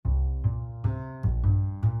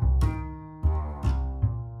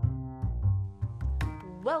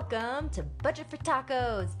Welcome to Budget for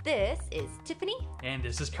Tacos. This is Tiffany. And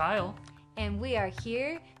this is Kyle. And we are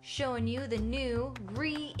here showing you the new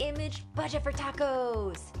re-imaged Budget for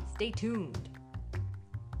Tacos. Stay tuned.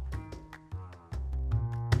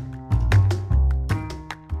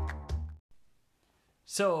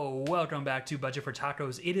 So, welcome back to Budget for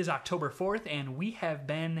Tacos. It is October 4th, and we have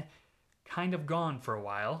been kind of gone for a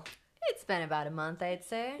while. It's been about a month, I'd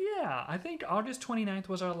say. Yeah, I think August 29th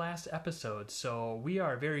was our last episode, so we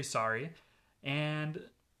are very sorry. And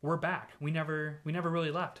we're back. We never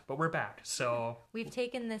really left, but we're back. So we've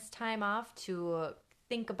taken this time off to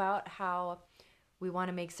think about how we want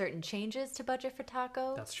to make certain changes to Budget for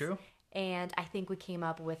Tacos. That's true. And I think we came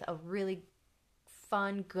up with a really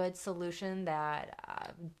fun, good solution that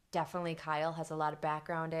definitely Kyle has a lot of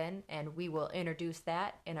background in, and we will introduce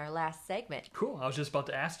that in our last segment. Cool. I was just about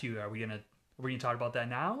to ask you, are we gonna talk about that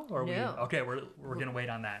now, or no? We're gonna wait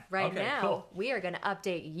on that. Right okay, now, cool. We are gonna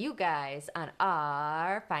update you guys on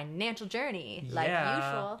our financial journey, like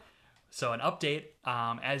usual. So an update,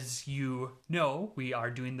 as you know, we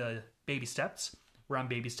are doing the baby steps. We're on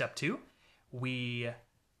baby step 2. We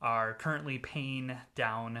are currently paying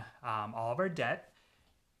down all of our debt.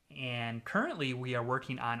 And currently we are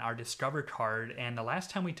working on our Discover card. And the last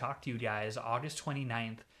time we talked to you guys, August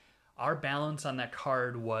 29th, our balance on that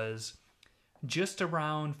card was just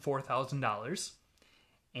around $4,000.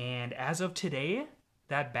 And as of today,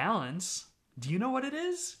 that balance, do you know what it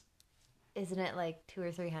is? Isn't it like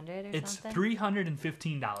 $200 or $300 or it's something? It's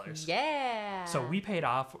 $315. Yeah. So we paid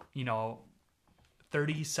off,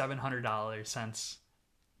 $3,700 since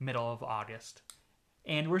middle of August.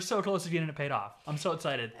 And we're so close to getting it paid off. I'm so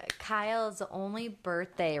excited. Kyle's only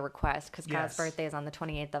birthday request, because Kyle's Yes. birthday is on the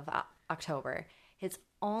 28th of October. His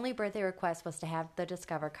only birthday request was to have the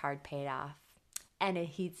Discover card paid off. And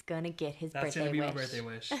he's going to get his That's birthday wish. That's going to be my birthday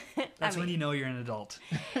wish. That's when you know you're an adult.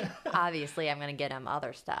 Obviously, I'm going to get him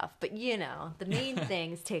other stuff. But, the main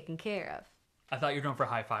thing's taken care of. I thought you were going for a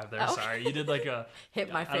high five there. Oh. Sorry. You did like a...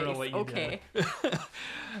 Hit my face. I don't know what you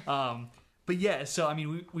did. But yeah, so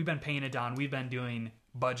we've been paying it down. We've been doing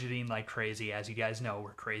budgeting like crazy. As you guys know,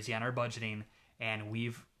 we're crazy on our budgeting. And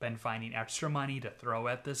we've been finding extra money to throw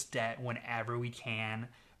at this debt whenever we can.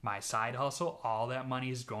 My side hustle, all that money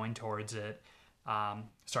is going towards it.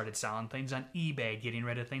 Started selling things on eBay, getting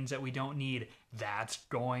rid of things that we don't need. That's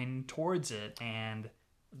going towards it. And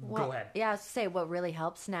go ahead. Yeah, I was going to say, what really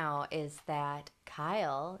helps now is that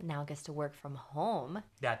Kyle now gets to work from home.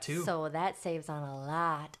 That too. So that saves on a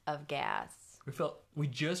lot of gas. We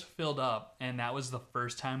just filled up, and that was the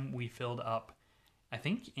first time we filled up, I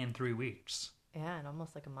think, in 3 weeks. Yeah, in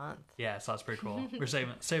almost like a month. Yeah, so that's pretty cool. We're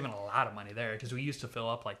saving a lot of money there, because we used to fill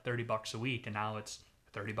up like $30 a week, and now it's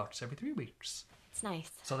 $30 every 3 weeks. It's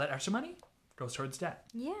nice. So that extra money goes towards debt.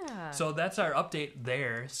 Yeah. So that's our update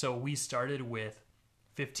there. So we started with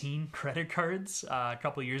 15 credit cards a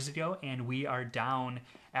couple years ago, and we are down.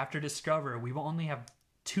 After Discover, we will only have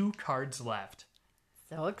 2 cards left.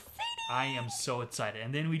 So exciting. I am so excited.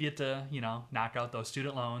 And then we get to, knock out those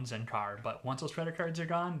student loans and car. But once those credit cards are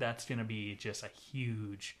gone, that's going to be just a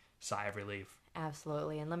huge sigh of relief.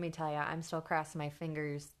 Absolutely. And let me tell you, I'm still crossing my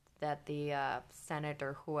fingers that the Senate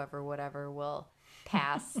or whatever will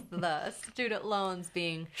pass the student loans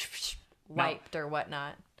being wiped or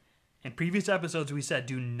whatnot. In previous episodes, we said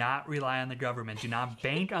do not rely on the government. Do not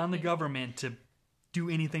bank on the government to do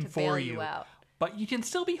anything for bail you. you out. But you can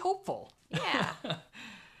still be hopeful. Yeah.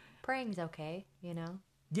 Praying's okay,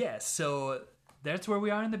 Yeah, so that's where we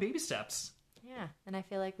are in the baby steps. Yeah, and I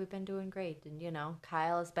feel like we've been doing great. And,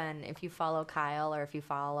 Kyle has been, if you follow Kyle or if you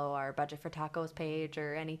follow our Budget for Tacos page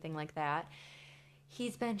or anything like that,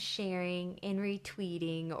 he's been sharing and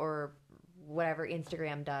retweeting or whatever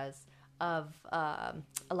Instagram does of a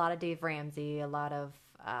lot of Dave Ramsey, a lot of...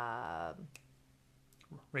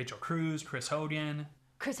 Rachel Cruz, Chris Hogan.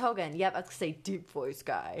 Yep, I was going to say deep voice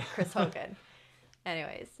guy, Chris Hogan.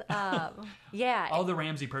 Anyways, yeah. All the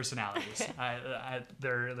Ramsey personalities.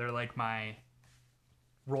 They're like my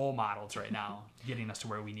role models right now, getting us to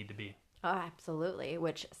where we need to be. Oh, absolutely.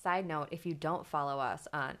 Which, side note, if you don't follow us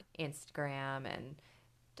on Instagram and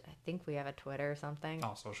I think we have a Twitter or something.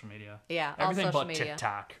 All social media. Yeah, everything all social but media.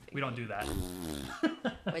 TikTok. We don't do that.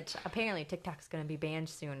 Which apparently TikTok's going to be banned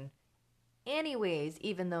soon. Anyways,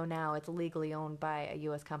 even though now it's legally owned by a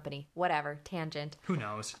U.S. company. Whatever. Tangent. Who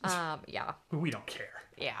knows? Yeah. We don't care.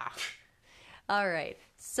 Yeah. All right.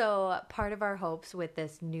 So part of our hopes with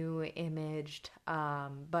this new imaged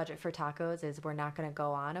Budget for Tacos is we're not going to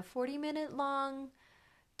go on a 40-minute long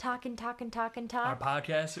talk. Our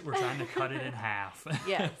podcast, we're trying to cut it in half.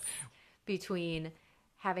 Yes. Between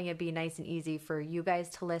having it be nice and easy for you guys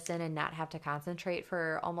to listen and not have to concentrate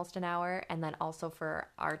for almost an hour, and then also for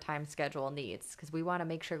our time schedule needs, because we want to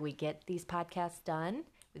make sure we get these podcasts done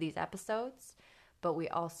with these episodes, but we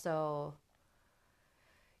also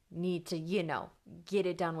need to, get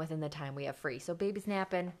it done within the time we have free. So baby's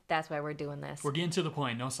napping. That's why we're doing this. We're getting to the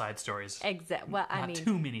point. No side stories. Exactly. Well, Not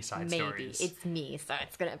too many side stories. Maybe it's me, so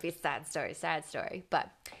it's gonna be sad story.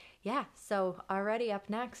 But yeah. So already up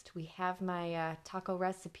next, we have my taco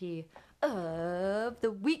recipe of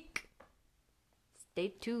the week. Stay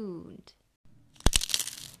tuned.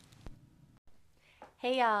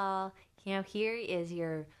 Hey y'all. Here is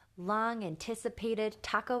your long anticipated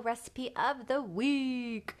taco recipe of the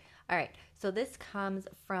week. All right, so this comes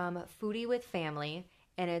from Foodie with Family,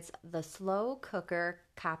 and it's the slow cooker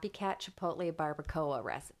copycat chipotle barbacoa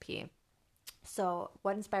recipe. So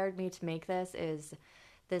what inspired me to make this is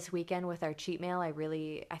this weekend with our cheat meal, I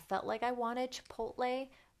felt like I wanted chipotle,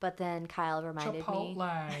 but then Kyle reminded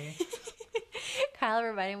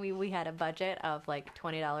me we had a budget of like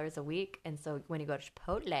 $20 a week, and so when you go to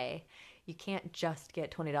Chipotle, you can't just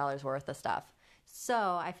get $20 worth of stuff. So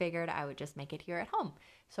I figured I would just make it here at home.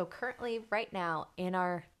 So currently, right now, in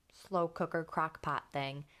our slow cooker crock pot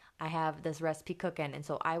thing, I have this recipe cooking. And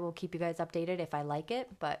so I will keep you guys updated if I like it.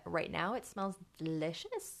 But right now, it smells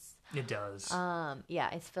delicious. It does. Yeah,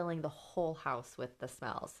 it's filling the whole house with the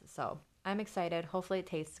smells. So I'm excited. Hopefully it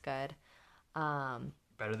tastes good.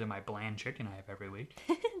 Better than my bland chicken I have every week.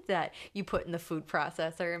 That you put in the food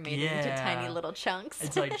processor and made it into tiny little chunks.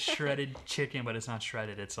 It's like shredded chicken, but it's not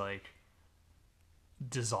shredded. It's like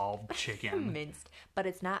dissolved chicken. Minced. But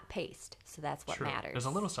it's not paste, so that's what matters. There's a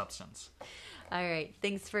little substance. All right.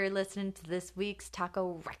 Thanks for listening to this week's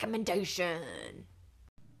taco recommendation.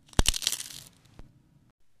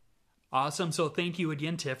 Awesome. So thank you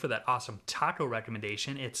again, Tiff, for that awesome taco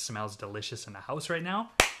recommendation. It smells delicious in the house right now.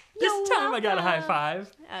 This time I got a high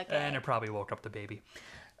five. Okay. And it probably woke up the baby.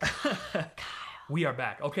 We are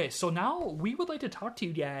back. Okay, so now we would like to talk to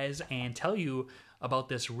you guys and tell you about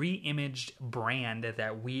this reimaged brand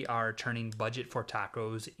that we are turning Budget for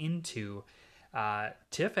Tacos into.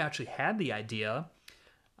 Tiff actually had the idea.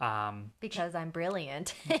 Because I'm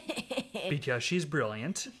brilliant. Because she's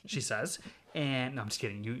brilliant, she says. And no, I'm just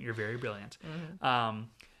kidding. You're very brilliant. Mm-hmm.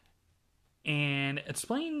 And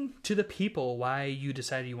explain to the people why you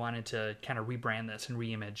decided you wanted to kind of rebrand this and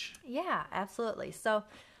reimage. Yeah, absolutely. So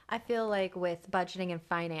I feel like with budgeting and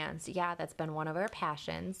finance, that's been one of our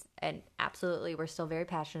passions. And absolutely, we're still very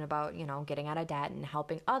passionate about, getting out of debt and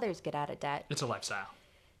helping others get out of debt. It's a lifestyle.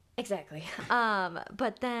 Exactly.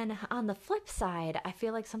 But then on the flip side, I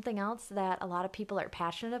feel like something else that a lot of people are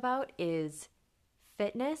passionate about is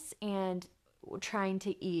fitness and trying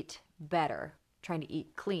to eat better, trying to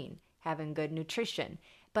eat clean, having good nutrition.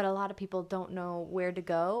 But a lot of people don't know where to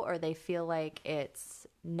go, or they feel like it's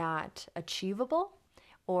not achievable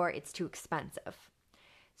or it's too expensive.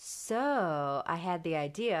 So I had the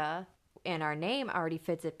idea, and our name already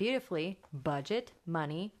fits it beautifully: budget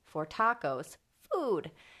money for tacos,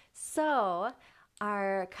 food. So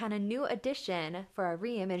our kind of new addition for our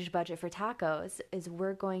reimaged Budget for Tacos is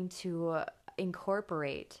we're going to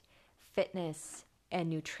incorporate fitness and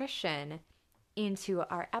nutrition into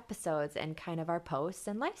our episodes and kind of our posts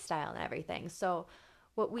and lifestyle and everything. So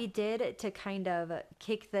what we did to kind of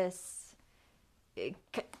kick this,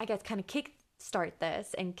 I guess kind of kickstart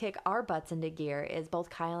this and kick our butts into gear, is both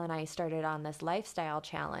Kyle and I started on this lifestyle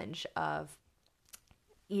challenge of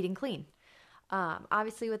eating clean.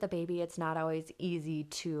 Obviously with a baby, it's not always easy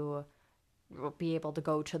to be able to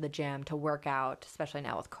go to the gym to work out, especially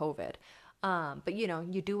now with COVID. But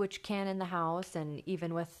you do what you can in the house. And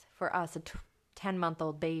even with, for us, a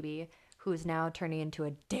 10-month-old baby who's now turning into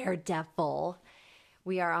a daredevil,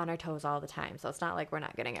 we are on our toes all the time. So it's not like we're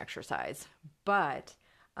not getting exercise. But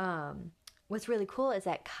what's really cool is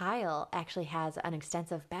that Kyle actually has an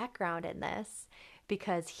extensive background in this,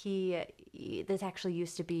 because this actually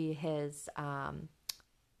used to be his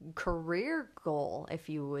career goal, if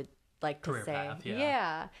you would like to say. Path, yeah.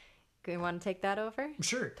 Yeah. You want to take that over?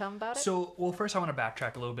 Sure. Tell them about it? So, well, first I want to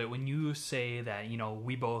backtrack a little bit. When you say that,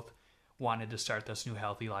 we both wanted to start this new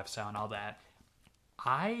healthy lifestyle and all that,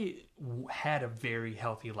 I had a very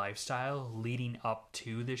healthy lifestyle leading up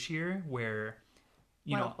to this year where,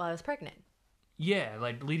 while I was pregnant. Yeah,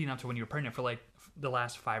 like leading up to when you were pregnant for like the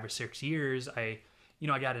last 5 or 6 years, I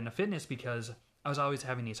got into fitness because I was always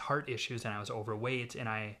having these heart issues and I was overweight, and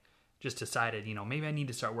I just decided, maybe I need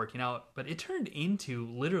to start working out. But it turned into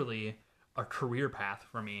literally a career path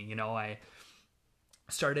for me. I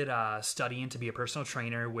started studying to be a personal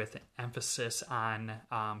trainer with emphasis on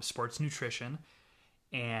sports nutrition.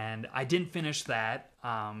 And I didn't finish that,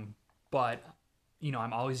 but,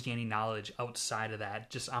 I'm always gaining knowledge outside of that,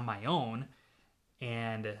 just on my own.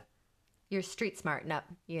 And You're street smart, not,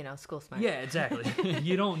 school smart. yeah, exactly.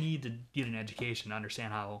 You don't need to get an education to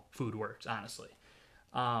understand how food works, honestly.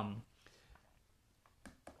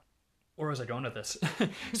 Where was I going with this?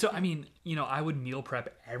 So, I would meal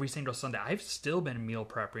prep every single Sunday. I've still been meal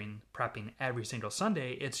prepping every single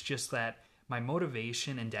Sunday. It's just that my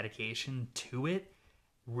motivation and dedication to it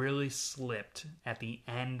really slipped at the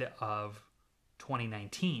end of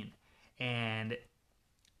 2019. And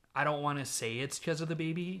I don't want to say it's because of the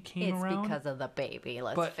baby came around. It's because of the baby,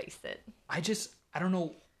 let's face it. I don't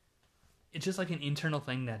know. It's just like an internal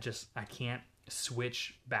thing that I can't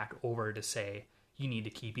switch back over to say, you need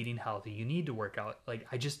to keep eating healthy. You need to work out. Like,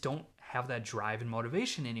 I just don't have that drive and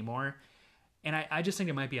motivation anymore. And I just think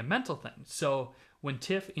it might be a mental thing. So when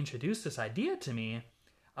Tiff introduced this idea to me,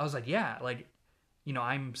 I was like, yeah,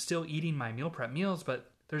 I'm still eating my meal prep meals,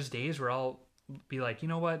 but there's days where I'll be like, you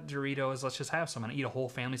know what, Doritos, let's just have some. And I eat a whole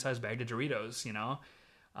family-sized bag of Doritos,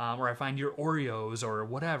 or I find your Oreos or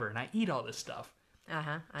whatever, and I eat all this stuff.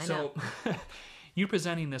 I know. So you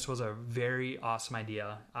presenting this was a very awesome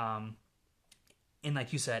idea. And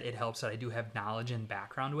like you said, it helps that I do have knowledge and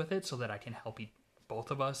background with it so that I can help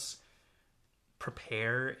both of us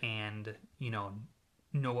prepare and,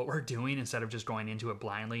 know what we're doing instead of just going into it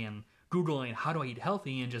blindly and Googling how do I eat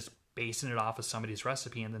healthy and just basing it off of somebody's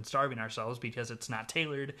recipe and then starving ourselves because it's not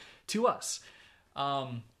tailored to us.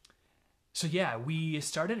 So yeah, we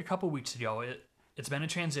started a couple weeks ago. It's been a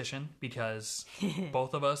transition because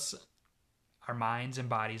both of us, our minds and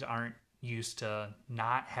bodies aren't used to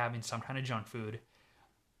not having some kind of junk food.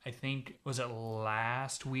 I think, was it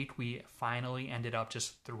last week, we finally ended up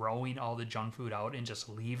just throwing all the junk food out and just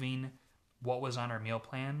leaving what was on our meal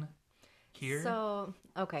plan here. So,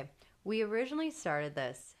 okay. We originally started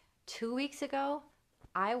this 2 weeks ago.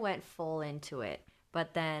 I went full into it.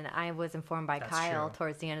 But then I was informed by Kyle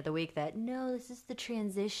towards the end of the week that, no, this is the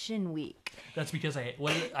transition week. That's because I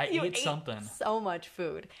ate something. So much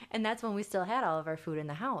food. And that's when we still had all of our food in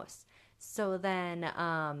the house. So then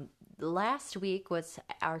last week was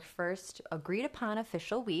our first agreed upon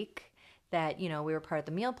official week that, we were part of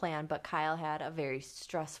the meal plan, but Kyle had a very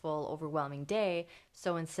stressful, overwhelming day.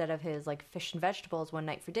 So instead of his fish and vegetables one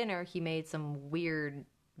night for dinner, he made some weird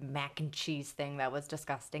mac and cheese thing that was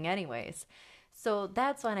disgusting anyways. So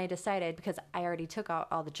that's when I decided, because I already took out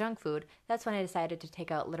all the junk food, that's when I decided to take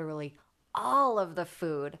out literally all of the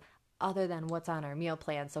food other than what's on our meal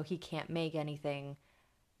plan so he can't make anything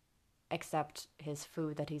except his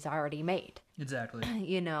food that he's already made. Exactly.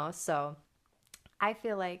 So I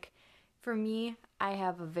feel like for me, I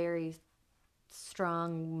have a very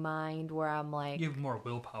strong mind where I'm like... You have more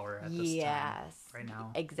willpower at this time right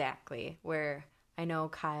now. Exactly. Where I know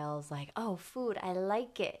Kyle's like, oh, food, I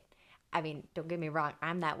like it. I mean, don't get me wrong,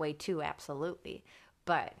 I'm that way too, absolutely.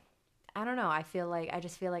 But I don't know, I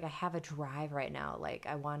just feel like I have a drive right now. Like,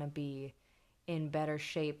 I want to be in better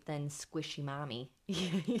shape than squishy mommy,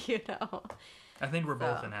 I think we're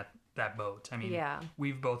both in that boat. I mean, yeah.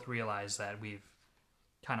 We've both realized that we've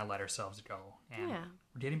kind of let ourselves go, and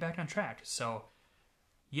we're getting back on track. So,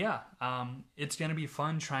 yeah, it's going to be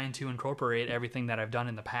fun trying to incorporate everything that I've done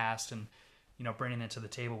in the past and, bringing it to the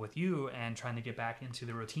table with you and trying to get back into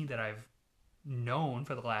the routine that I've known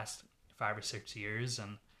for the last 5 or 6 years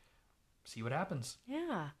and see what happens.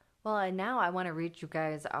 Yeah. Well, and now I want to read you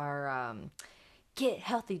guys our Get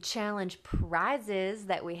Healthy Challenge prizes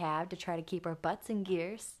that we have to try to keep our butts in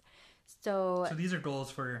gears. So these are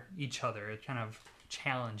goals for each other. It kind of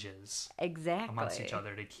challenges amongst each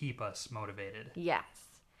other to keep us motivated. Yes.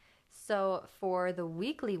 So for the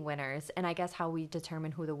weekly winners, and I guess how we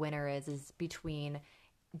determine who the winner is between,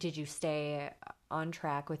 did you stay on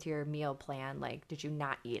track with your meal plan? Like, did you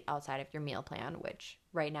not eat outside of your meal plan? Which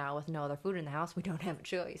right now, with no other food in the house, we don't have a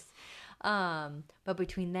choice. But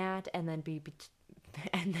between that and then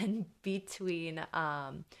between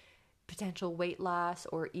potential weight loss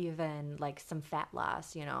or even some fat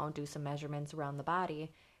loss, do some measurements around the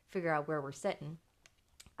body, figure out where we're sitting.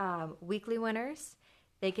 Weekly winners,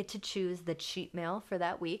 they get to choose the cheat meal for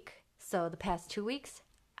that week. So the past 2 weeks,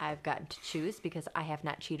 I've gotten to choose because I have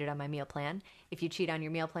not cheated on my meal plan. If you cheat on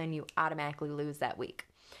your meal plan, you automatically lose that week.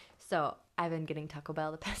 So I've been getting Taco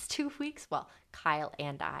Bell the past 2 weeks. Well, Kyle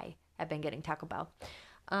and I have been getting Taco Bell.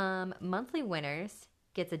 Monthly winners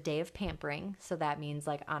gets a day of pampering. So that means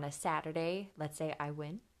on a Saturday, let's say I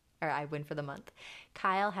win for the month.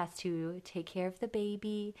 Kyle has to take care of the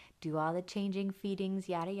baby, do all the changing, feedings,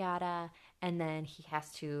 yada, yada. And then he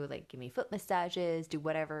has to give me foot massages, do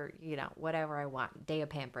whatever I want. Day of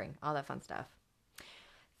pampering, all that fun stuff.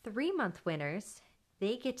 3-month winners,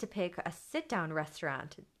 they get to pick a sit-down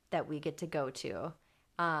restaurant that we get to go to.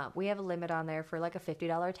 We have a limit on there for like a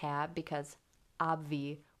 $50 tab because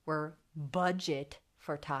we're budget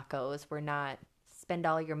for tacos. We're not spend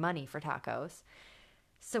all your money for tacos.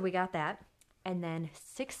 So we got that. And then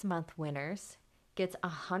 6-month winners gets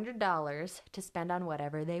 $100 to spend on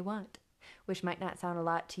whatever they want, which might not sound a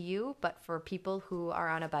lot to you, but for people who are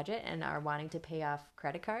on a budget and are wanting to pay off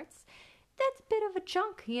credit cards, that's a bit of a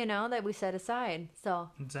chunk, that we set aside. So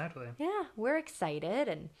Exactly. yeah, we're excited.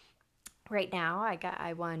 And right now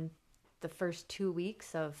I won the first 2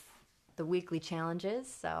 weeks of the weekly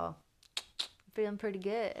challenges, so feeling pretty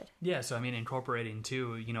good. Yeah, so I mean, incorporating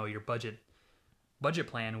too, your budget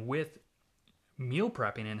plan with meal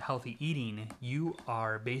prepping and healthy eating, you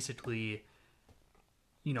are basically,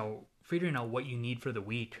 figuring out what you need for the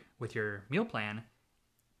week with your meal plan.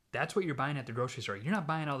 That's what you're buying at the grocery store. You're not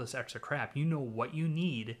buying all this extra crap. You know what you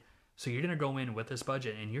need, so you're going to go in with this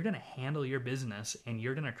budget and you're going to handle your business and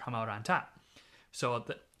you're going to come out on top. So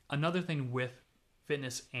another thing with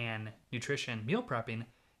fitness and nutrition meal prepping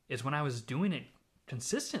is when I was doing it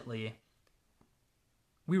consistently,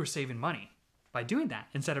 we were saving money by doing that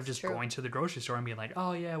instead of just going to the grocery store and being like,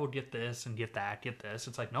 oh yeah, we'll get this and get that, get this.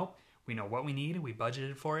 It's like, nope, we know what we need. We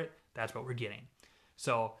budgeted for it. That's what we're getting.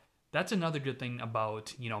 So that's another good thing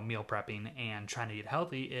about, meal prepping and trying to eat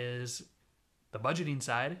healthy is the budgeting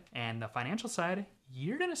side and the financial side.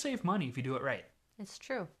 You're going to save money if you do it right. It's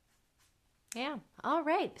true. Yeah. All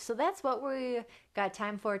right. So that's what we got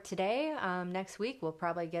time for today. Next week, we'll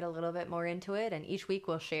probably get a little bit more into it. And each week,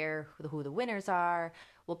 we'll share who the winners are.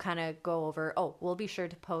 We'll kind of go over, we'll be sure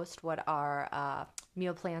to post what our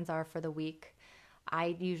meal plans are for the week.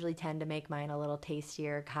 I usually tend to make mine a little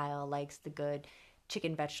tastier. Kyle likes the good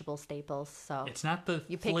chicken vegetable staples. So it's not the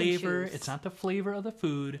flavor. It's not the flavor of the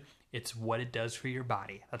food. It's what it does for your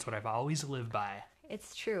body. That's what I've always lived by.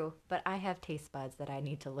 It's true, but I have taste buds that I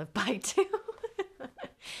need to live by too.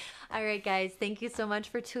 All right, guys, thank you so much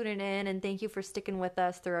for tuning in, and thank you for sticking with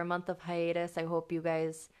us through our month of hiatus. I hope you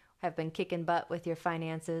guys have been kicking butt with your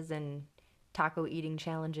finances and taco eating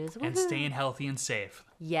challenges. And staying healthy and safe.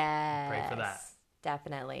 Yes. Pray for that.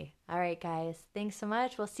 Definitely. All right, guys, thanks so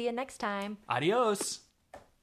much. We'll see you next time. Adios.